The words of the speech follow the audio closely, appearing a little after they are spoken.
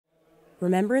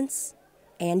Remembrance,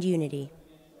 and Unity.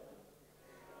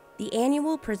 The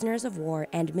annual Prisoners of War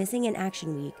and Missing in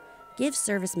Action Week gives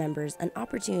service members an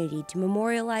opportunity to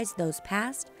memorialize those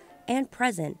past and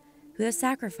present who have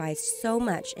sacrificed so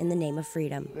much in the name of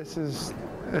freedom. This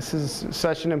is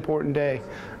such an important day,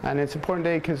 and it's an important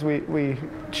day because we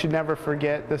should never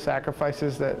forget the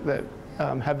sacrifices that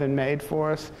have been made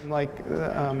for us. Like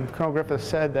Colonel Griffith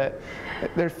said, that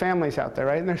there's families out there,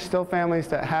 right? And there's still families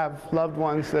that have loved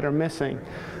ones that are missing,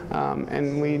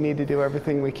 and we need to do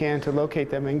everything we can to locate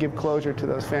them and give closure to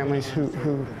those families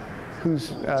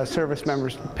whose service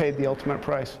members paid the ultimate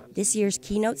price. This year's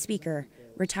keynote speaker,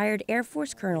 retired Air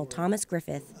Force Colonel Thomas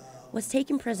Griffith, was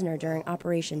taken prisoner during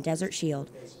Operation Desert Shield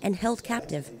and held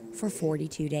captive for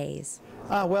 42 days.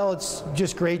 Well, it's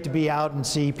just great to be out and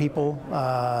see people,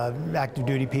 active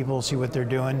duty people, see what they're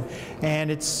doing.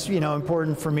 And it's,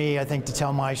 important for me, I think, to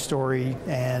tell my story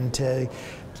and to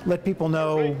let people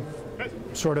know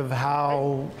sort of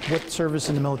what service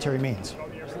in the military means.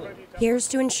 Here's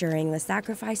to ensuring the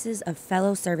sacrifices of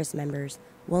fellow service members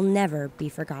will never be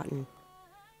forgotten.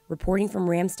 Reporting from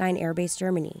Ramstein Air Base,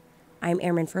 Germany, I'm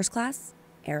Airman First Class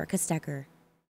Erika Stecker.